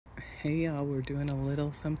Hey y'all, we're doing a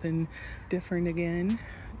little something different again.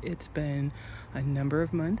 It's been a number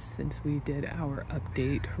of months since we did our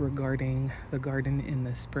update regarding the garden in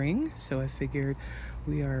the spring, so I figured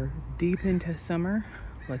we are deep into summer.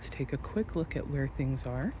 Let's take a quick look at where things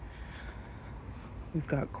are. We've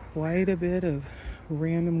got quite a bit of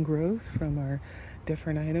random growth from our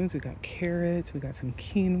different items. We've got carrots, we've got some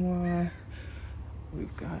quinoa,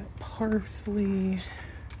 we've got parsley.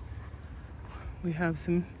 We have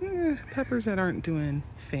some peppers that aren't doing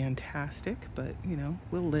fantastic, but you know,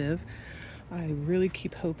 we'll live. I really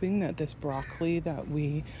keep hoping that this broccoli that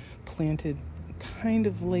we planted kind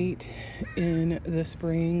of late in the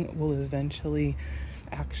spring will eventually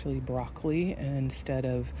actually broccoli instead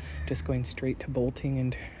of just going straight to bolting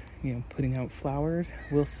and, you know, putting out flowers.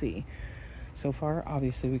 We'll see. So far,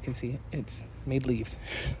 obviously, we can see it's made leaves.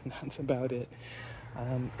 That's about it.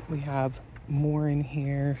 We have more in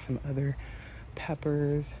here, some other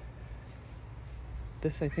peppers.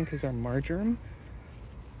 This I think is our marjoram.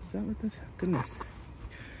 Is that what this? Goodness.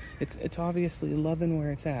 It's obviously loving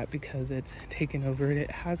where it's at because it's taken over. It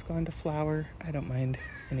has gone to flower. I don't mind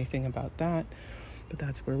anything about that, but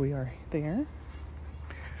that's where we are there.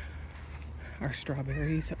 Our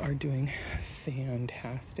strawberries are doing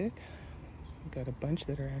fantastic. We've got a bunch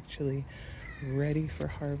that are actually ready for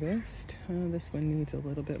harvest. This one needs a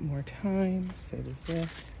little bit more time, so does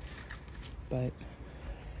this. But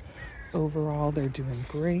overall, they're doing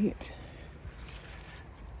great.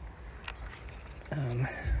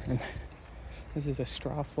 And this is a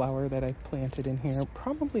straw flower that I planted in here.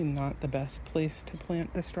 Probably not the best place to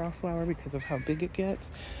plant the straw flower because of how big it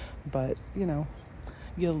gets, but you know,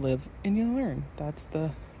 you'll live and you'll learn. That's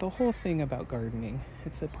the whole thing about gardening.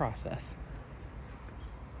 It's a process.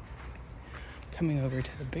 Coming over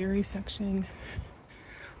to the berry section,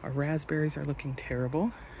 our raspberries are looking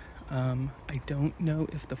terrible. I don't know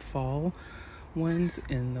if the fall ones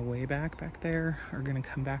in the way back there are going to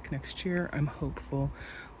come back next year. I'm hopeful.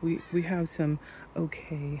 We have some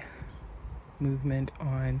okay movement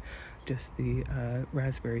on just the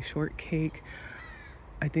raspberry shortcake.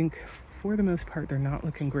 I think for the most part they're not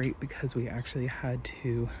looking great because we actually had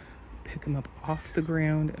to pick them up off the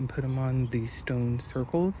ground and put them on these stone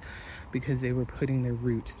circles because they were putting their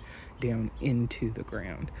roots down into the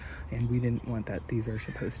ground, and we didn't want that. These are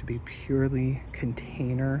supposed to be purely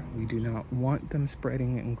container. We do not want them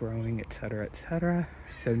spreading and growing, etc., etc.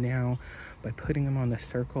 So now by putting them on the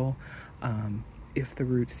circle, if the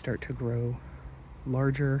roots start to grow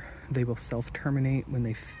larger, they will self-terminate when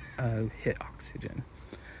they hit oxygen.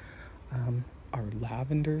 Our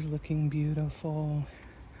lavender's looking beautiful.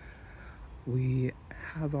 We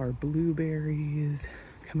have our blueberries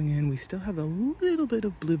coming in. We still have a little bit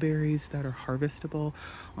of blueberries that are harvestable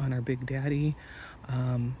on our Big Daddy,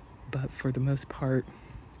 but for the most part,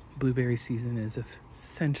 blueberry season is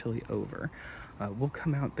essentially over. We'll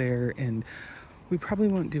come out there and we probably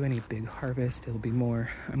won't do any big harvest. It'll be more,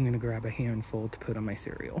 I'm gonna grab a handful to put on my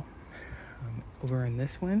cereal. Over in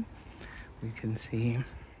this one, we can see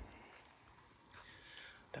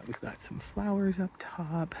that we've got some flowers up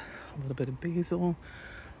top, a little bit of basil.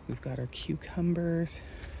 We've got our cucumbers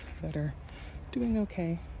that are doing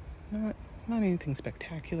okay. Not anything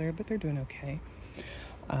spectacular, but they're doing okay.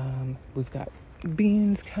 We've got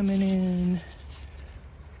beans coming in,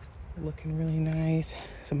 looking really nice.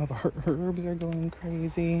 Some of our herbs are going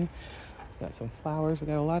crazy. We've got some flowers. We've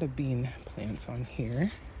got a lot of bean plants on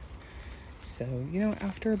here. So, you know,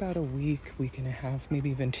 after about a week, week and a half, maybe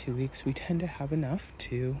even 2 weeks, we tend to have enough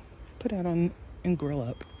to put out on and grill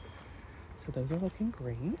up. So those are looking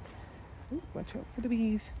great. Ooh, watch out for the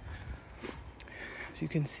bees. As you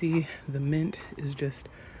can see, the mint is just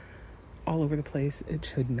all over the place. It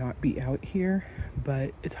should not be out here,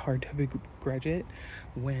 but it's hard to begrudge it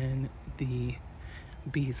when the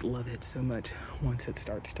bees love it so much once it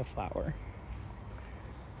starts to flower.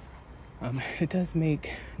 It does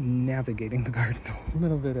make navigating the garden a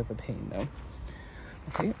little bit of a pain though.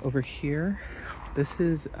 Okay, over here, this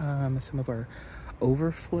is some of our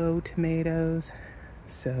overflow tomatoes.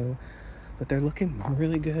 So, but they're looking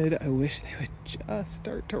really good. I wish they would just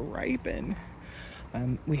start to ripen.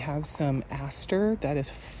 We have some aster that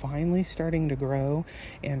is finally starting to grow,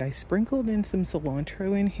 and I sprinkled in some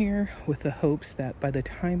cilantro in here with the hopes that by the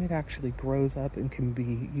time it actually grows up and can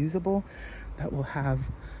be usable, that we'll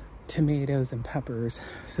have tomatoes and peppers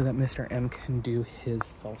so that Mr. M can do his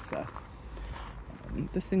salsa.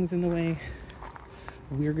 This thing's in the way.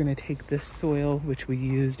 We're going to take this soil, which we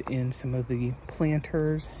used in some of the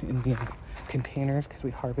planters in the containers because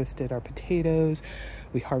we harvested our potatoes,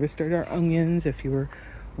 we harvested our onions. If you were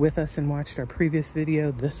with us and watched our previous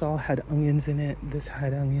video, this all had onions in it. This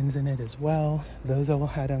had onions in it as well. Those all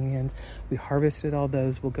had onions. We harvested all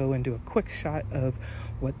those. We'll go and do a quick shot of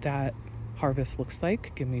what that harvest looks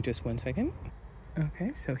like. Give me just 1 second.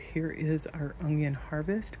 Okay, so here is our onion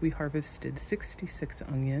harvest. We harvested 66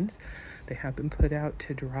 onions. They have been put out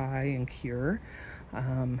to dry and cure.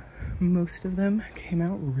 Most of them came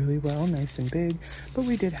out really well, nice and big, but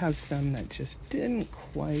we did have some that just didn't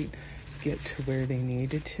quite get to where they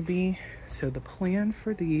needed to be. So the plan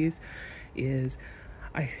for these is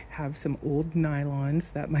I have some old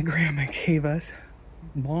nylons that my grandma gave us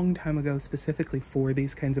a long time ago specifically for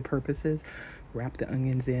these kinds of purposes. Wrap the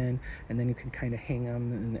onions in and then you can kind of hang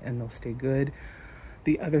them and they'll stay good.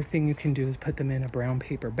 The other thing you can do is put them in a brown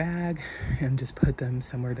paper bag and just put them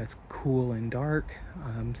somewhere that's cool and dark,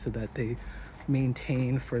 so that they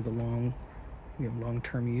maintain for the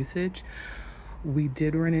long-term usage. We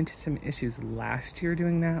did run into some issues last year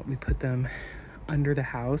doing that. We put them under the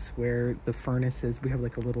house where the furnace is. We have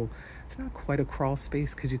like a little, it's not quite a crawl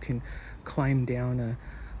space because you can climb down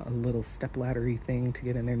a little step laddery thing to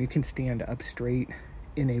get in there, and you can stand up straight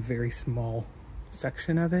in a very small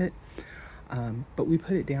section of it. But we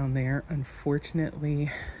put it down there.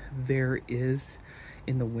 Unfortunately, there is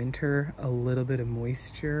in the winter a little bit of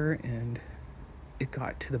moisture and it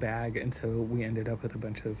got to the bag, and so we ended up with a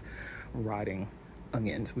bunch of rotting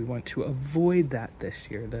onions. We want to avoid that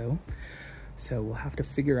this year though, so we'll have to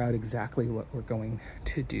figure out exactly what we're going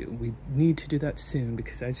to do. We need to do that soon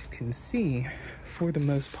because, as you can see, for the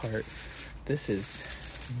most part, this is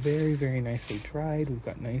very, very nicely dried. We've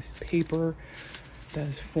got nice paper that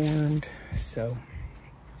is formed, so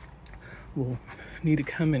we'll need to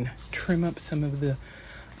come and trim up some of the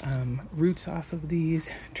roots off of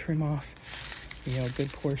these, trim off a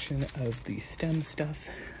good portion of the stem stuff,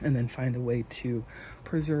 and then find a way to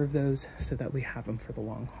preserve those so that we have them for the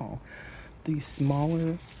long haul. The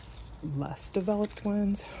smaller, less developed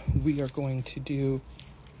ones, we are going to do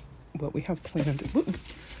what we have planned.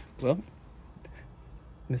 Well,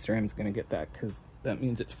 Mr. M's gonna get that because that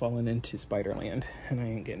means it's fallen into Spiderland and I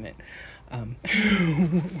ain't getting it.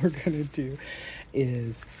 What we're gonna do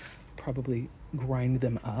is probably grind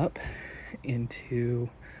them up into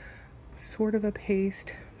sort of a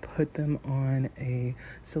paste, put them on a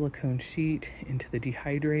silicone sheet into the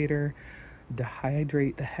dehydrator,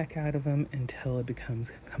 dehydrate the heck out of them until it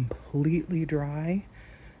becomes completely dry,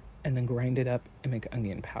 and then grind it up and make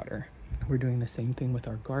onion powder. We're doing the same thing with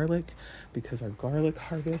our garlic because our garlic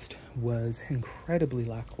harvest was incredibly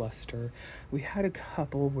lackluster. We had a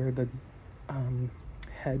couple where the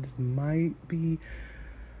heads might be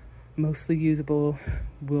mostly usable.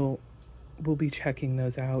 We'll be checking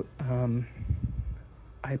those out.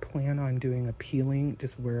 I plan on doing a peeling,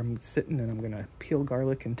 just where I'm sitting and I'm gonna peel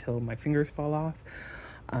garlic until my fingers fall off.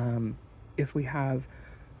 If we have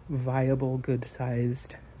viable,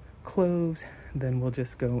 good-sized cloves, then we'll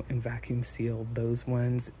just go and vacuum seal those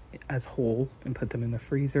ones as whole and put them in the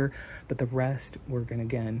freezer. But the rest, we're gonna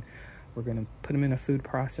put them in a food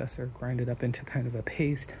processor, grind it up into kind of a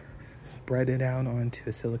paste, spread it out onto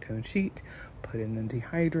a silicone sheet, put it in the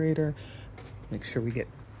dehydrator, make sure we get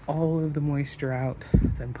all of the moisture out,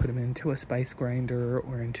 then put them into a spice grinder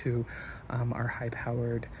or into our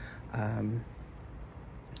high-powered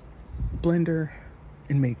blender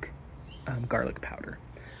and make garlic powder.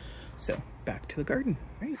 So back to the garden,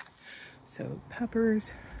 right? So peppers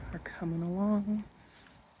are coming along,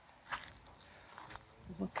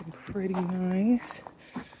 looking pretty nice.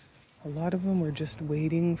 A lot of them we're just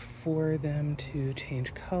waiting for them to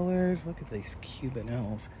change colors. Look at these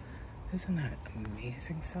cubanelles. Isn't that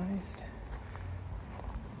amazing sized?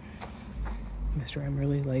 Mr. M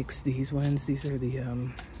really likes these ones. These are the,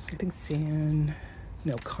 I think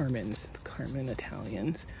Carmen's, the Carmen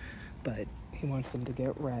Italians, but he wants them to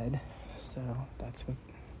get red, so that's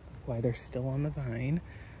why they're still on the vine.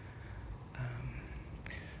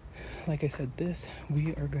 Like I said, this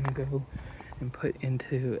we are gonna go and put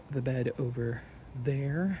into the bed over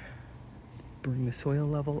there, bring the soil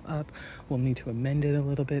level up. We'll need to amend it a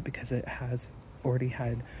little bit because it has already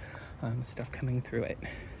had stuff coming through it.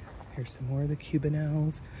 Here's some more of the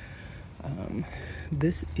cubanelles.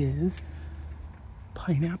 This is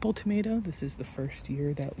pineapple tomato. This is the first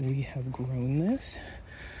year that we have grown this,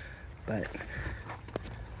 but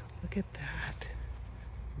look at that.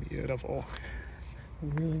 Beautiful.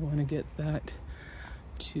 We really want to get that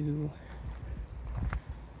to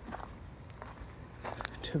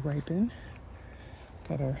ripen.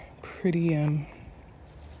 Got our pretty, oh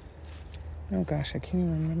gosh, I can't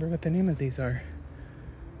even remember what the name of these are.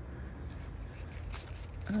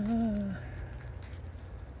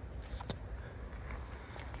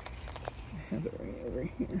 have it right over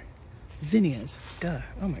here. Zinnias, duh,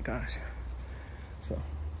 oh my gosh. So,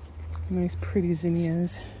 nice pretty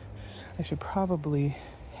zinnias. I should probably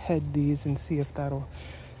head these and see if that'll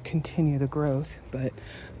continue the growth, but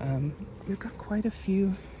we've got quite a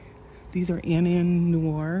few. These are Annan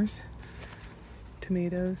Noirs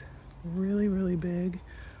tomatoes, really, really big.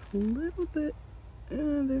 A little bit,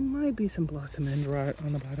 there might be some blossom end rot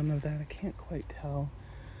on the bottom of that. I can't quite tell.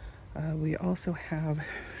 We also have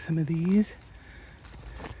some of these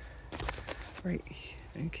right here.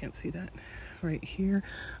 You can't see that right here.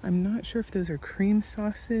 I'm not sure if those are cream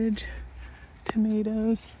sausage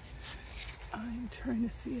tomatoes. I'm trying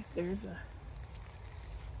to see if there's a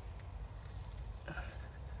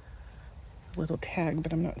little tag,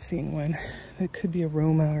 but I'm not seeing one. It could be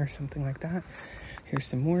aroma or something like that. Here's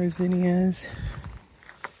some more zinnias.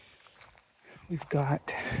 We've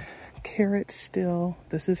got carrots still.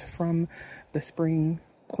 This is from the spring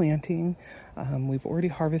planting. We've already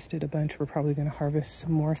harvested a bunch. We're probably going to harvest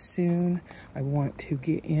some more soon. I want to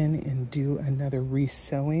get in and do another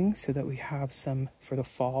resowing so that we have some for the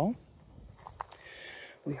fall.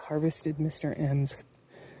 We harvested Mr. M's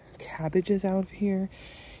cabbages out of here.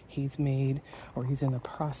 He's made, or he's in the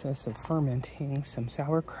process of fermenting some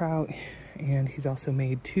sauerkraut, and he's also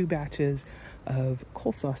made 2 batches of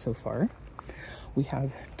coleslaw so far. We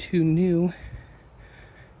have 2 new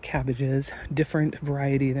cabbages, different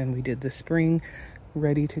variety than we did this spring,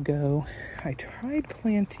 ready to go. I tried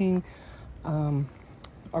planting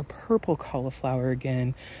our purple cauliflower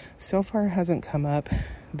again. So far it hasn't come up.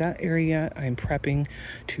 That area I'm prepping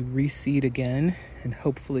to reseed again, and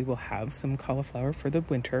hopefully we'll have some cauliflower for the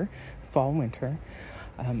winter, fall winter.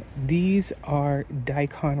 These are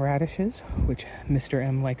daikon radishes, which Mr.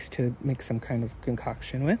 M likes to make some kind of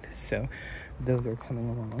concoction with, so those are coming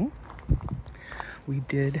along. We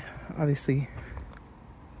did obviously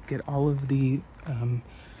get all of the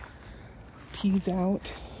peas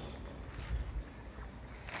out.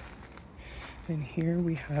 And here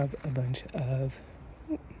we have a bunch of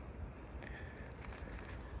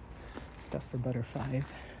stuff for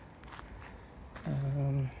butterflies.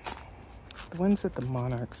 The ones that the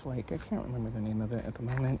monarchs like, I can't remember the name of it at the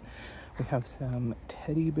moment. We have some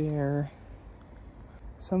teddy bear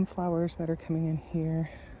sunflowers that are coming in here.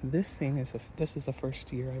 This thing is this is the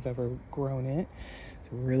first year I've ever grown it.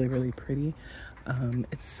 It's really, really pretty.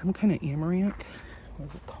 It's some kind of amaranth. What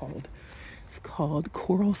is it called? It's called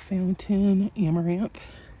Coral Fountain Amaranth.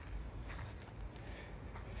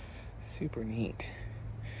 Super neat.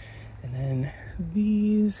 And then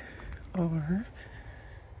these are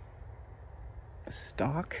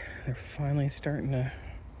stock. They're finally starting to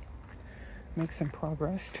make some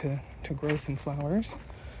progress to grow some flowers.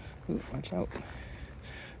 Ooh, watch out.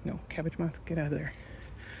 No, cabbage moth, get out of there.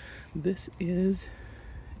 This is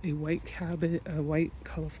a white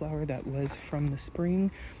cauliflower that was from the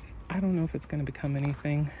spring. I don't know if it's going to become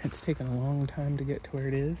anything. It's taken a long time to get to where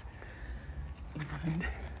it is. And,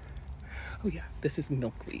 oh yeah, this is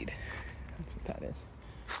milkweed. That's what that is.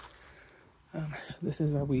 This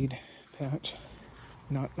is our weed patch.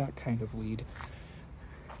 Not that kind of weed.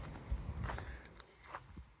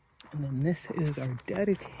 And then this is our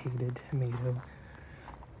dedicated tomato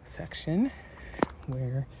section,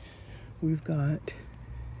 where we've got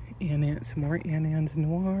some more Annans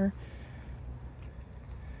Noir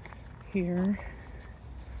here.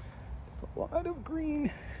 There's a lot of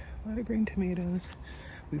green tomatoes.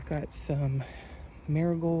 We've got some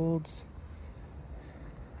marigolds.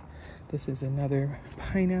 This is another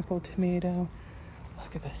pineapple tomato.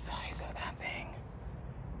 Look at the size of that thing.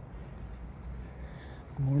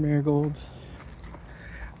 More marigolds.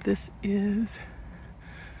 This is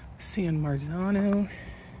San Marzano.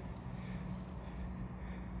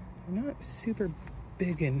 They're not super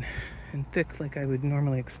big and thick like I would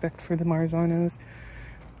normally expect for the Marzanos.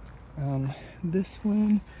 This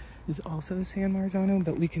one is also San Marzano,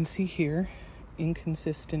 but we can see here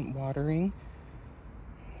inconsistent watering.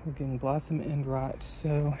 We're getting blossom end rot,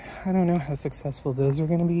 so I don't know how successful those are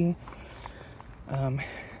going to be.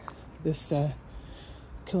 This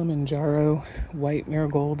Kilimanjaro white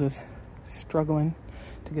marigold is struggling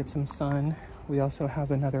to get some sun. We also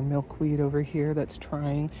have another milkweed over here that's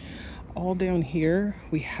trying. All down here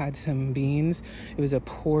we had some beans. It was a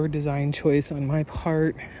poor design choice on my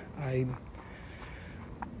part. I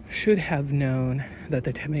should have known that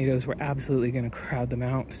the tomatoes were absolutely going to crowd them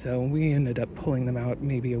out, so we ended up pulling them out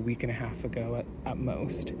maybe a week and a half ago at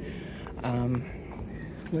most.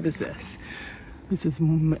 What is this? This is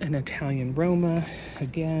an Italian Roma.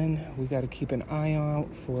 Again, we got to keep an eye out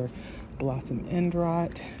for blossom end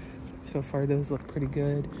rot. So far those look pretty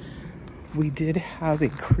good. We did have a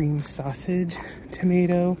cream sausage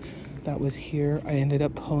tomato that was here. I ended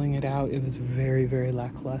up pulling it out. It was very, very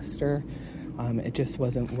lackluster. It just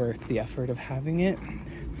wasn't worth the effort of having it.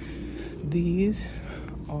 These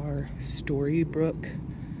are Storybrooke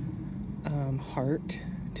heart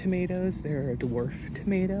tomatoes. They're a dwarf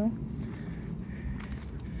tomato.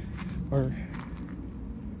 Or,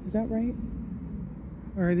 is that right?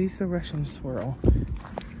 Or are these the Russian swirl?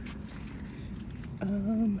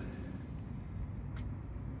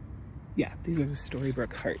 Yeah, these are the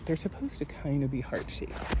Storybrooke heart. They're supposed to kind of be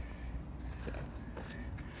heart-shaped. So.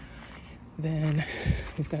 Then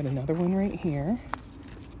we've got another one right here.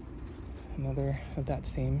 Another of that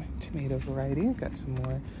same tomato variety. We've got some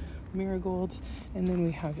more marigolds. And then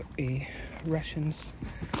we have a Russian,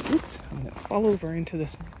 oops, I'm gonna fall over into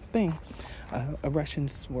this thing. A Russian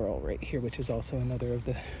swirl right here, which is also another of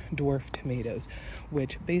the dwarf tomatoes,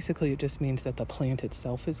 which basically it just means that the plant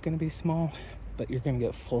itself is going to be small, but you're going to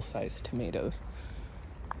get full-size tomatoes.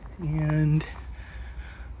 And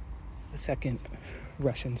the second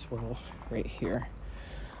Russian swirl right here.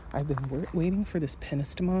 I've been waiting for this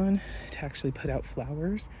penistemon to actually put out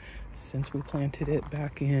flowers since we planted it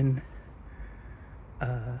back in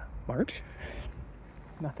March.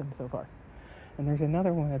 Nothing so far. And there's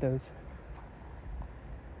another one of those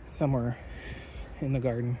somewhere in the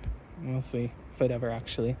garden. We'll see if it ever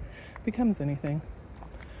actually becomes anything.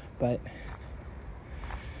 But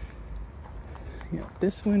yeah,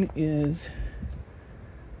 this one is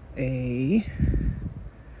no,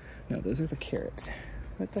 those are the carrots.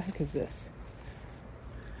 What the heck is this?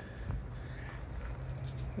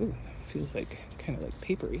 Ooh, feels like kind of like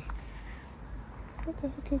papery. What the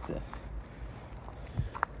heck is this?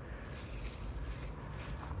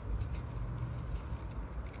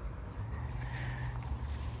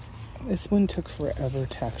 This one took forever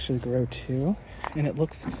to actually grow too, and it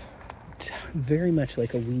looks very much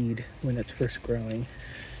like a weed when it's first growing.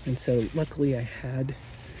 And so luckily I had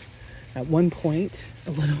at one point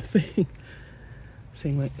a little thing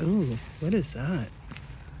saying like, oh, what is that?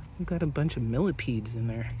 We've got a bunch of millipedes in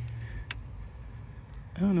there.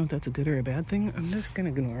 I don't know if that's a good or a bad thing. I'm just gonna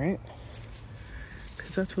ignore it,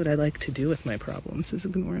 because that's what I like to do with my problems, is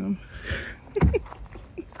ignore them.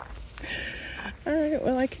 Alright,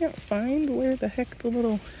 well, I can't find where the heck the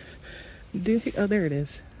little oh, there it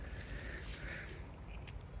is.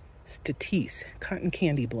 Statis, cotton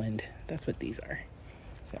candy blend. That's what these are.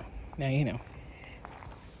 So, now you know.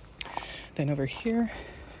 Then over here,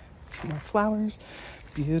 some more flowers.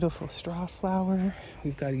 Beautiful straw flower.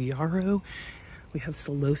 We've got a yarrow. We have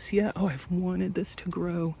celosia. Oh, I've wanted this to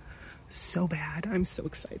grow so bad. I'm so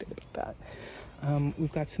excited about that.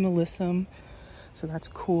 We've got some alyssum, so that's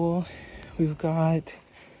cool. We've got,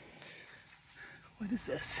 what is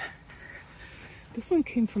this? This one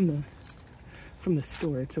came from the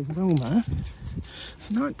store. It's aroma. It's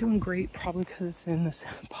not doing great, probably because it's in this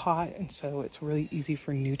pot, and so it's really easy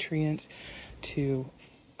for nutrients to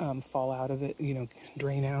fall out of it, you know,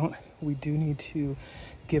 drain out. We do need to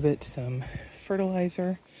give it some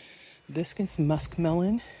fertilizer. This is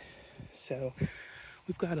muskmelon, so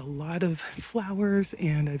we've got a lot of flowers,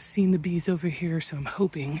 and I've seen the bees over here, so I'm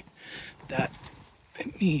hoping that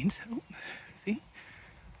it means, oh, see,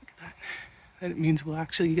 look at that, that it means we'll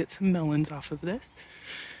actually get some melons off of this,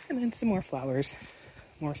 and then some more flowers,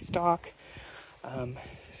 more stalk,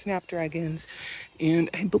 snapdragons, and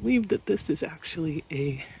I believe that this is actually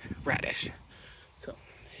a radish. So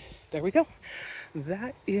there we go.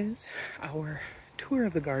 That is our tour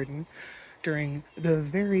of the garden during the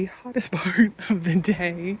very hottest part of the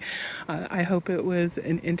day. I hope it was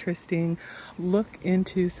an interesting look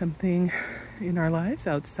into something in our lives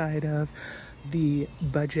outside of the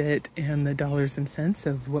budget and the dollars and cents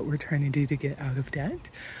of what we're trying to do to get out of debt.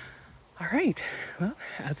 All right, well,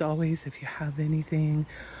 as always, if you have anything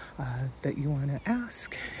that you want to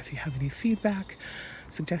ask, if you have any feedback,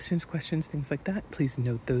 suggestions, questions, things like that, please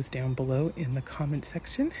note those down below in the comment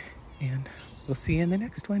section, and we'll see you in the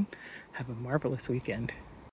next one. Have a marvelous weekend.